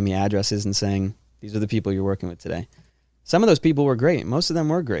just sending me addresses and saying, these are the people you're working with today. Some of those people were great. Most of them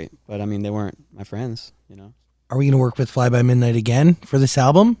were great, but I mean, they weren't my friends, you know? Are we going to work with Fly by Midnight again for this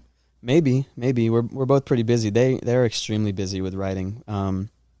album? Maybe. We're both pretty busy. They're extremely busy with writing.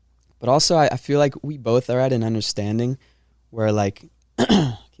 But also I feel like we both are at an understanding where like,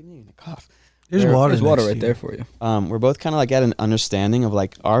 I keep needing to cough. There's water. There's water next right to you. there for you. We're both kind of like at an understanding of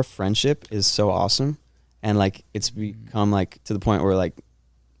like our friendship is so awesome, and like it's become like to the point where like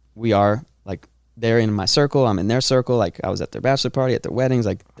we are like they're in my circle, I'm in their circle. Like I was at their bachelor party, at their weddings.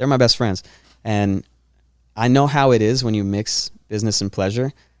 Like they're my best friends, and I know how it is when you mix business and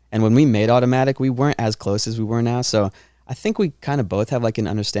pleasure. And when we made Automatic, we weren't as close as we were now. So I think we kind of both have like an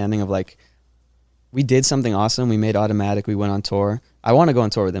understanding of like we did something awesome. We made Automatic. We went on tour. I want to go on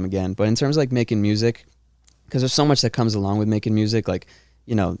tour with them again. But in terms of like making music, because there's so much that comes along with making music, like,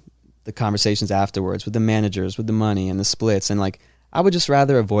 you know, the conversations afterwards with the managers, with the money and the splits. And like, I would just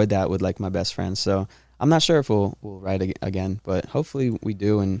rather avoid that with like my best friends. So I'm not sure if we'll write again, but hopefully we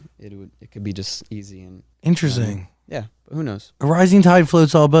do. And it could be just easy. And Interesting. yeah, but who knows? A rising tide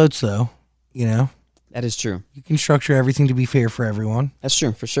floats all boats, though. You know, That is true. you can structure everything to be fair for everyone. That's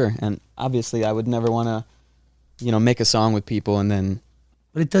true, for sure. And obviously I would never want to, you know, make a song with people and then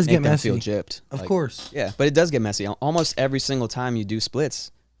But it does make get them messy. feel gypped. Of Like, course. Yeah, but it does get messy. Almost every single time you do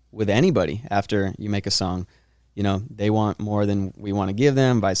splits with anybody after you make a song, you know, they want more than we want to give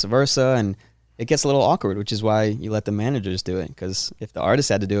them, vice versa. And it gets a little awkward, which is why you let the managers do it. Because if the artist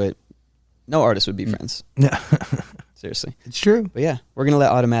had to do it, no artist would be friends. Yeah, Seriously. it's true. But yeah, we're going to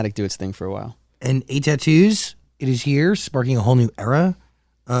let Automatic do its thing for a while. And 8 Tattoos, it is here, sparking a whole new era.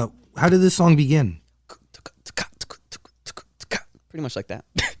 How did this song begin? Pretty much like that.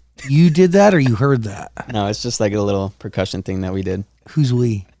 You did that or you heard that? No, it's just like a little percussion thing that we did. Who's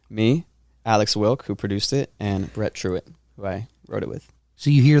we? Me, Alex Wilk, who produced it, and Brett Truitt, who I wrote it with. So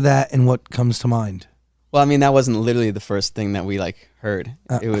you hear that and what comes to mind? Well, I mean, that wasn't literally the first thing that we like heard.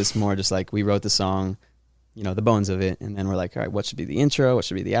 It was more just like we wrote the song, you know, the bones of it, and then we're like, all right, what should be the intro? What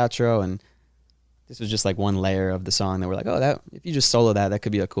should be the outro? And this was just like one layer of the song that we're like, oh, that if you just solo that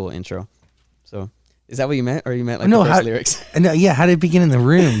could be a cool intro. So is that what you meant, or you meant like the first lyrics? No, yeah. How did it begin in the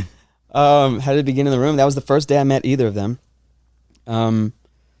room? How did it begin in the room? That was the first day I met either of them.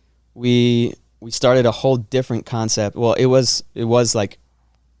 We started a whole different concept. Well, it was like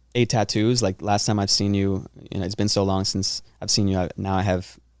 8 Tattoos. Like last time I've seen you, it's been so long since I've seen you. Now I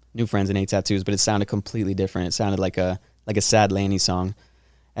have new friends in 8 Tattoos, but it sounded completely different. It sounded like a sad Laney song,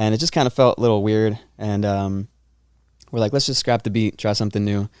 and it just kind of felt a little weird. And we're like, let's just scrap the beat, try something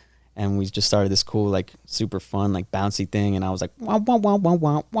new. And we just started this cool, like super fun, like bouncy thing. And I was like, wah, wah, wah, wah,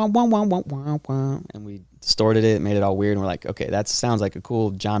 wah, wah, wah, wah, wah, wah, wah. And we distorted it, made it all weird. And we're like, okay, that sounds like a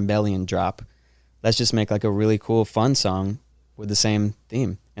cool John Bellion drop. Let's just make like a really cool, fun song with the same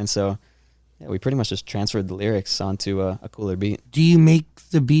theme. And so, yeah, we pretty much just transferred the lyrics onto a cooler beat. Do you make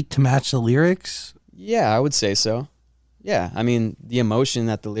the beat to match the lyrics? Yeah, I would say so. Yeah, I mean, the emotion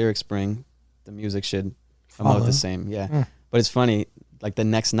that the lyrics bring, the music should emote the same. Yeah. But it's funny, like the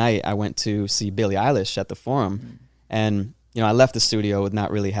next night I went to see Billie Eilish at the Forum, and I left the studio with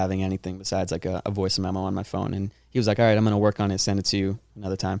not really having anything besides like a voice memo on my phone, and he was like, all right, I'm going to work on it, send it to you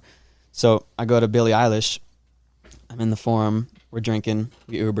another time. So I go to Billie Eilish, I'm in the Forum, we're drinking,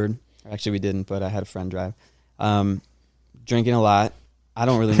 we Ubered, or actually we didn't, but I had a friend drive, drinking a lot. I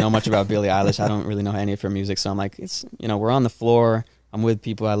don't really know much about Billie Eilish. I don't really know any of her music, so I'm like, it's we're on the floor, I'm with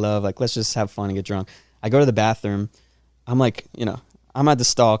people I love, like let's just have fun and get drunk. I go to the bathroom, I'm like, I'm at the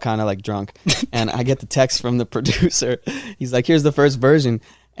stall kind of like drunk, and I get the text from the producer. He's like, here's the first version,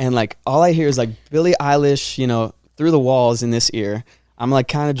 and like all I hear is like Billie Eilish, through the walls in this ear. I'm like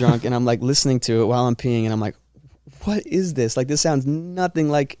kind of drunk, and I'm like listening to it while I'm peeing, and I'm like, what is this? Like this sounds nothing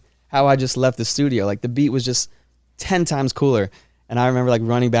like how I just left the studio. Like the beat was just 10 times cooler. And I remember like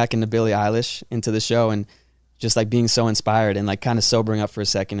running back into Billie Eilish into the show and just like being so inspired and like kind of sobering up for a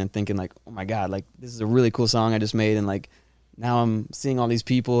second and thinking like, oh my God, like this is a really cool song I just made, and like now I'm seeing all these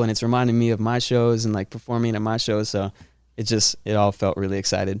people and it's reminding me of my shows and like performing at my shows. So it all felt really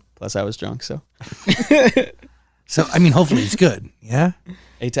excited. Plus I was drunk, so. So, I mean, hopefully it's good. Yeah.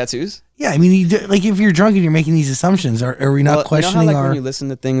 8 Tattoos? Yeah. I mean, like if you're drunk and you're making these assumptions, are we not questioning how, like, when you listen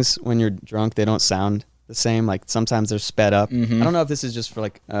to things when you're drunk, they don't sound the same. Like sometimes they're sped up. I don't know if this is just for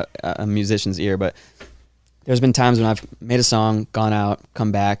like a musician's ear, but there's been times when I've made a song, gone out,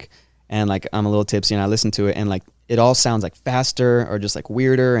 come back, and like I'm a little tipsy and I listen to it and like it all sounds like faster or just like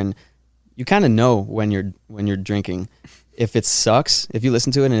weirder, and you kind of know when you're drinking if it sucks. If you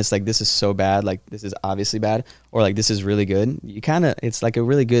listen to it and it's like, this is so bad, like this is obviously bad, or like this is really good, it's like a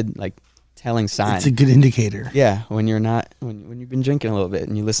really good like telling sign. It's a good indicator. Yeah, when you're not when you've been drinking a little bit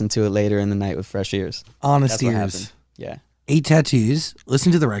and you listen to it later in the night with fresh ears. Honest ears. Yeah. 8 Tattoos.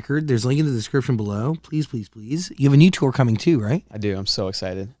 Listen to the record. There's a link in the description below. Please, please, please. You have a new tour coming too, right? I do. I'm so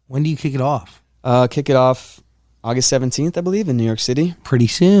excited. When do you kick it off? Kick it off August 17th, I believe, in New York City. Pretty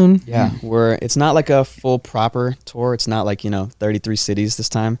soon. Yeah, it's not like a full proper tour. It's not like 33 cities this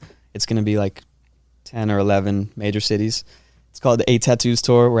time. It's gonna be like 10 or 11 major cities. It's called the 8 Tattoos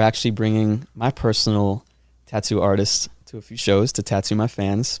Tour. We're actually bringing my personal tattoo artist to a few shows to tattoo my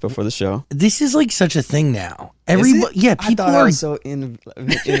fans before the show. This is like such a thing now. Yeah, people I thought are I was so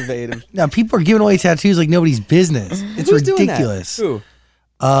innovative. now. People are giving away tattoos like nobody's business. It's Who's ridiculous. Doing that?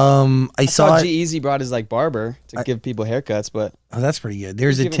 Who? I saw G-Eazy brought his like barber to give people haircuts, but that's pretty good.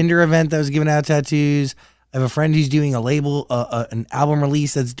 There's a Tinder event that was giving out tattoos. I have a friend who's doing a label, an album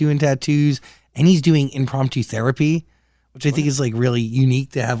release that's doing tattoos, and he's doing impromptu therapy, which I think is like really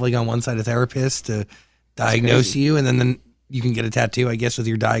unique to have like on one side a therapist to diagnose you, and then you can get a tattoo, I guess, with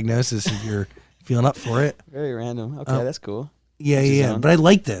your diagnosis if you're feeling up for it. Very random. Okay, that's cool. Yeah. But I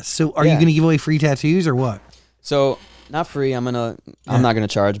like this. So are you going to give away free tattoos or what? So not free. I'm not gonna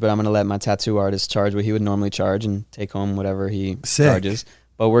charge, but I'm gonna let my tattoo artist charge what he would normally charge and take home whatever he charges.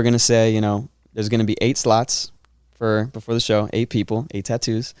 But we're gonna say, there's gonna be 8 slots before the show, 8 people, 8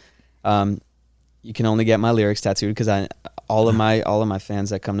 tattoos. You can only get my lyrics tattooed because all of my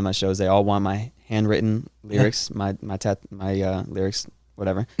fans that come to my shows, they all want my handwritten lyrics, my lyrics,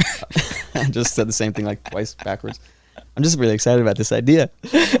 whatever. I just said the same thing like twice backwards. I'm just really excited about this idea.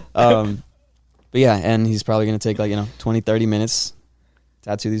 But yeah, and he's probably going to take like, 20, 30 minutes,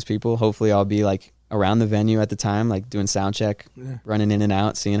 tattoo these people. Hopefully I'll be like around the venue at the time, like doing sound check, running in and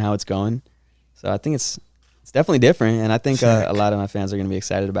out, seeing how it's going. So I think it's definitely different. And I think a lot of my fans are going to be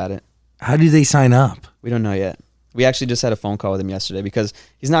excited about it. How do they sign up? We don't know yet. We actually just had a phone call with him yesterday because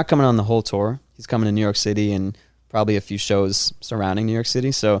he's not coming on the whole tour. He's coming to New York City and probably a few shows surrounding New York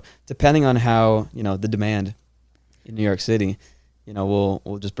City. So depending on how, the demand in New York City,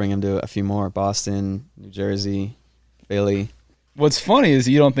 we'll just bring him to a few more: Boston, New Jersey, Philly. What's funny is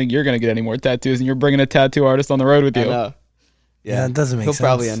you don't think you're gonna get any more tattoos, and you're bringing a tattoo artist on the road with you. I know. Yeah, it doesn't make He'll sense.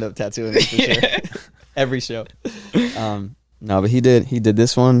 probably end up tattooing me for sure. Every show. No, but he did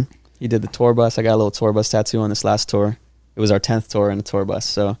this one. He did the tour bus. I got a little tour bus tattoo on this last tour. It was our 10th tour in a tour bus.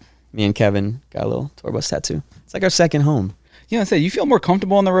 So me and Kevin got a little tour bus tattoo. It's like our second home. Yeah, I say you feel more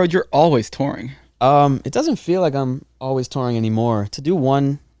comfortable on the road. You're always touring. It doesn't feel like I'm always touring anymore. To do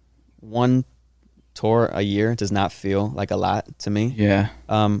one tour a year does not feel like a lot to me. Yeah.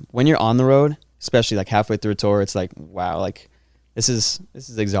 When you're on the road, especially like halfway through a tour, it's like, wow, like this is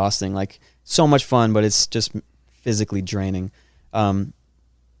exhausting. Like so much fun, but it's just physically draining.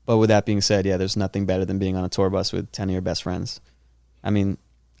 But with that being said, yeah, there's nothing better than being on a tour bus with 10 of your best friends. I mean,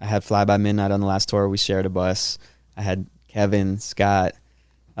 I had Fly By Midnight on the last tour. We shared a bus. I had Kevin, Scott,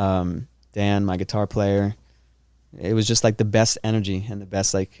 Dan, my guitar player. It was just like the best energy and the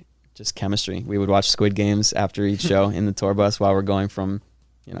best like just chemistry. We would watch Squid Games after each show in the tour bus while we're going from,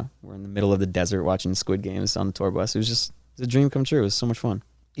 we're in the middle of the desert watching Squid Games on the tour bus. It was a dream come true. It was so much fun.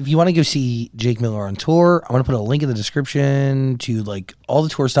 If you want to go see Jake Miller on tour, I'm going to put a link in the description to like all the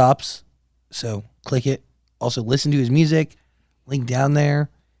tour stops. So click it. Also listen to his music. Link down there.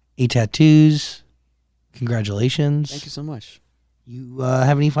 8 tattoos. Congratulations. Thank you so much. You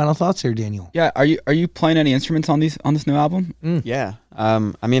have any final thoughts there, Daniel? Yeah. Are you playing any instruments on this new album? Yeah.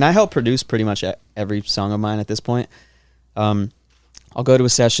 I mean, I help produce pretty much every song of mine at this point. I'll go to a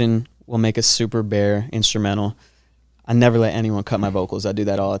session. We'll make a super bare instrumental. I never let anyone cut my vocals. I do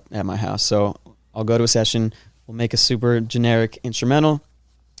that all at my house. So I'll go to a session. We'll make a super generic instrumental.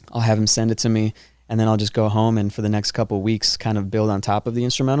 I'll have him send it to me, and then I'll just go home and for the next couple of weeks kind of build on top of the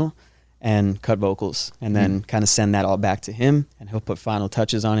instrumental and cut vocals, and then kind of send that all back to him, and he'll put final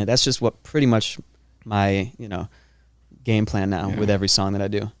touches on it. That's just what pretty much my game plan now with every song that I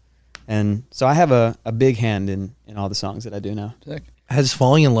do. And so I have a big hand in all the songs that I do now. Sick. Has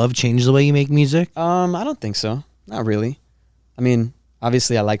falling in love changed the way you make music? I don't think so. Not really. I mean,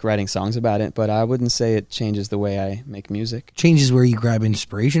 obviously I like writing songs about it, but I wouldn't say it changes the way I make music. Changes where you grab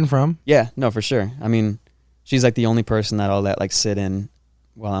inspiration from? Yeah, no, for sure. I mean, she's like the only person that I'll let like sit in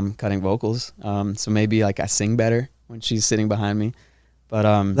while I'm cutting vocals. So maybe like I sing better when she's sitting behind me.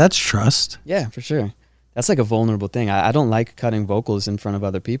 But that's trust. Yeah, for sure. That's like a vulnerable thing. I don't like cutting vocals in front of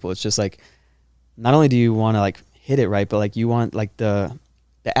other people. It's just like, not only do you want to like hit it right, but like you want like the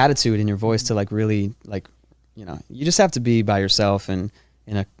attitude in your voice to like really like, you just have to be by yourself and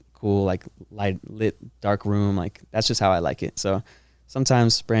in a cool like light lit dark room. Like that's just how I like it. So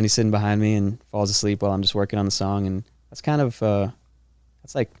sometimes Brandy's sitting behind me and falls asleep while I'm just working on the song, and that's kind of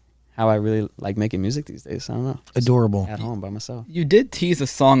that's like how I really like making music these days. I don't know. Just adorable. At home by myself. You did tease a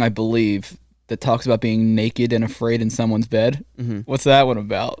song, I believe, that talks about being naked and afraid in someone's bed. Mm-hmm. What's that one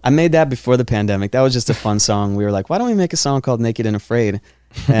about? I made that before the pandemic. That was just a fun song. We were like, why don't we make a song called Naked and Afraid?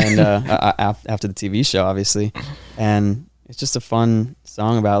 And after the TV show, obviously. And it's just a fun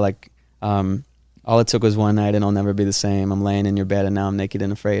song about like, all it took was one night and I'll never be the same. I'm laying in your bed and now I'm naked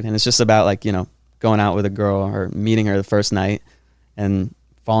and afraid. And it's just about like, going out with a girl or meeting her the first night and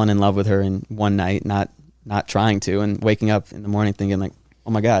falling in love with her in one night, not trying to, and waking up in the morning thinking like,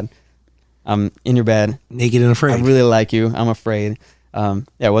 oh my God, I'm in your bed. Naked and afraid. I really like you. I'm afraid.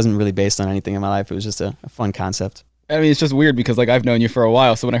 It wasn't really based on anything in my life. It was just a fun concept. I mean, it's just weird because like I've known you for a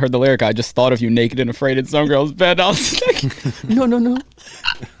while, so when I heard the lyric, I just thought of you naked and afraid in some girl's bed. And I was like, no.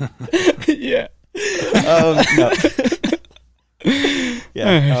 Yeah.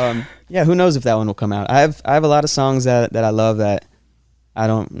 No. Yeah. Who knows if that one will come out? I have a lot of songs that I love that I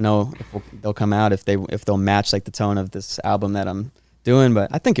don't know if they'll come out, if they'll match like the tone of this album that I'm doing, but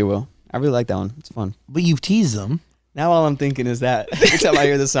I think it will. I really like that one. It's fun. But you've teased them. Now all I'm thinking is that every time I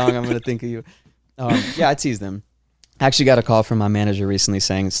hear the song, I'm going to think of you. Yeah, I tease them. I actually got a call from my manager recently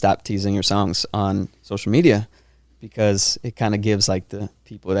saying stop teasing your songs on social media because it kind of gives like the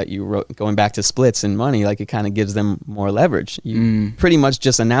people that you wrote, going back to splits and money, like it kind of gives them more leverage. You pretty much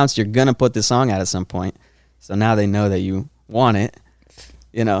just announced you're going to put this song out at some point. So now they know that you want it,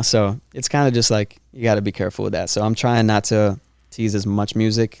 so it's kind of just like you got to be careful with that. So I'm trying not to tease as much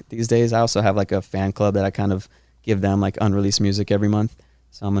music these days. I also have like a fan club that I kind of give them like unreleased music every month.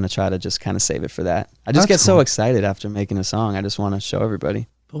 So I'm going to try to just kind of save it for that. I just get so excited after making a song. I just want to show everybody.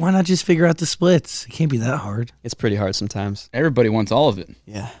 But why not just figure out the splits? It can't be that hard. It's pretty hard sometimes. Everybody wants all of it.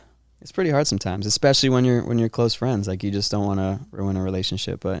 Yeah. It's pretty hard sometimes, especially when you're close friends. Like you just don't want to ruin a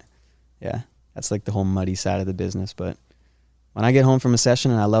relationship. But yeah, that's like the whole muddy side of the business. But when I get home from a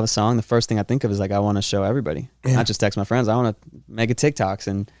session and I love a song, the first thing I think of is like I want to show everybody. Yeah. Not just text my friends. I want to make a TikToks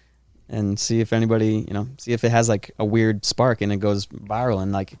and see if anybody, see if it has like a weird spark and it goes viral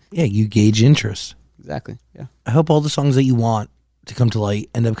and like. Yeah, you gauge interest. Exactly, yeah. I hope all the songs that you want to come to light,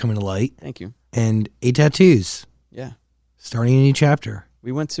 end up coming to light, Thank you. and 8 tattoos, Yeah. starting a new chapter.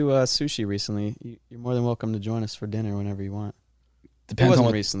 We went to sushi recently. You're more than welcome to join us for dinner whenever you want. It Depends wasn't on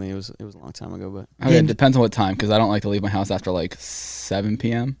what. recently. It was a long time ago, but Okay, it depends on what time, because I don't like to leave my house after like 7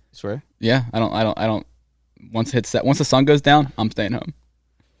 p.m. I swear. Yeah, I don't. Once the sun goes down, I'm staying home.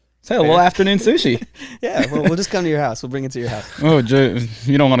 Say a little afternoon sushi. Yeah, well, we'll just come to your house. We'll bring it to your house. Oh,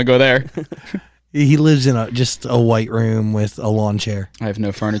 you don't want to go there. He lives in just a white room with a lawn chair. I have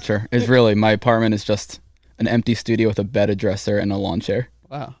no furniture. It's really, my apartment is just an empty studio with a bed, a dresser, and a lawn chair.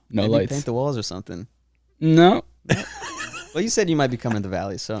 Wow. No Maybe lights. Paint the walls or something. No, Well, you said you might be coming to the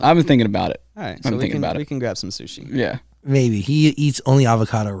valley, so I've been thinking about it. all right. I'm So thinking about we it. can grab some sushi. Yeah. Maybe. He eats only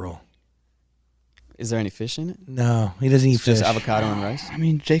avocado roll. Is there any fish in it? No, he doesn't eat It's fish. just avocado and rice. I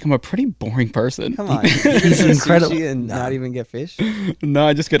mean, Jake, I'm a pretty boring person. Come on, you're gonna He's eat incredible. sushi and Nah. not even get fish. No,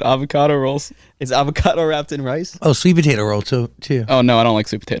 I just get avocado rolls. It's avocado wrapped in rice, Oh, sweet potato roll too. Oh no, I don't like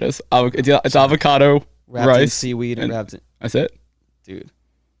sweet potatoes. It's avocado, wrapped in rice, seaweed, and and- wrapped in. That's it. Dude,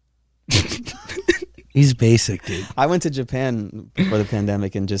 He's basic, dude. I went to Japan before the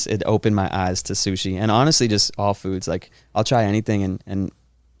pandemic, and just it opened my eyes to sushi, and honestly, just all foods. Like I'll try anything, and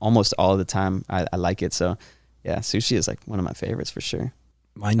almost all the time I like it. So yeah, sushi is like one of my favorites for sure.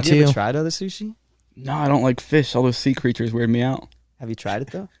 Mine Have too. you ever tried other sushi? No, I don't like fish. All those sea creatures weird me out. Have you tried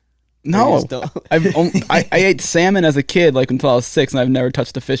it though? Or No, you just don't? I ate salmon as a kid, like until I was 6, and I've never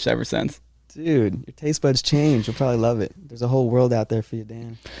touched a fish ever since. Dude, your taste buds change. You'll probably love it. There's a whole world out there for you,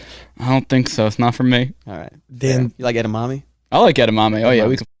 Dan. I don't think so. It's not for me. All right. Dan- Fair. You like edamame? I like edamame. Oh yeah,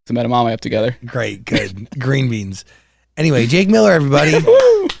 we can f- some edamame up together. Great, good. Green beans. Anyway, Jake Miller, everybody.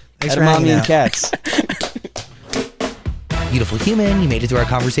 Thanks for hanging Edamame and out. cats. Beautiful human, you made it through our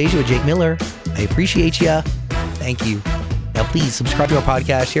conversation with Jake Miller. I appreciate you. Thank you. Now please subscribe to our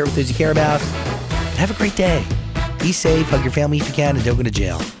podcast, share it with those you care about, and have a great day. Be safe, hug your family if you can, and don't go to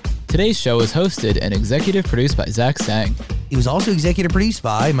jail. Today's show is hosted and executive produced by Zach Sang. It was also executive produced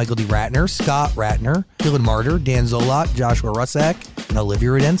by Michael D. Ratner, Scott Ratner, Dylan Martyr, Dan Zolot, Joshua Rusak, and Olivia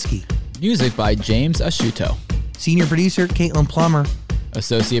Rudensky. Music by James Ashuto. Senior producer, Caitlin Plummer.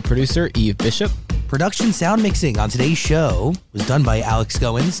 Associate producer Eve Bishop. Production sound mixing on today's show was done by Alex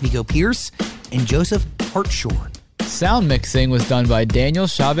Goins, Nico Pierce, and Joseph Hartshorn. Sound mixing was done by Daniel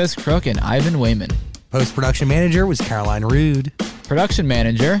Chavez Crook and Ivan Wayman. Post-production manager was Caroline Rude. Production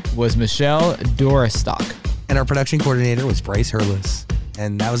manager was Michelle Doristock. And our production coordinator was Bryce Hurlis.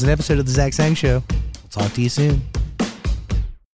 And that was an episode of The Zach Sang Show. We'll talk to you soon.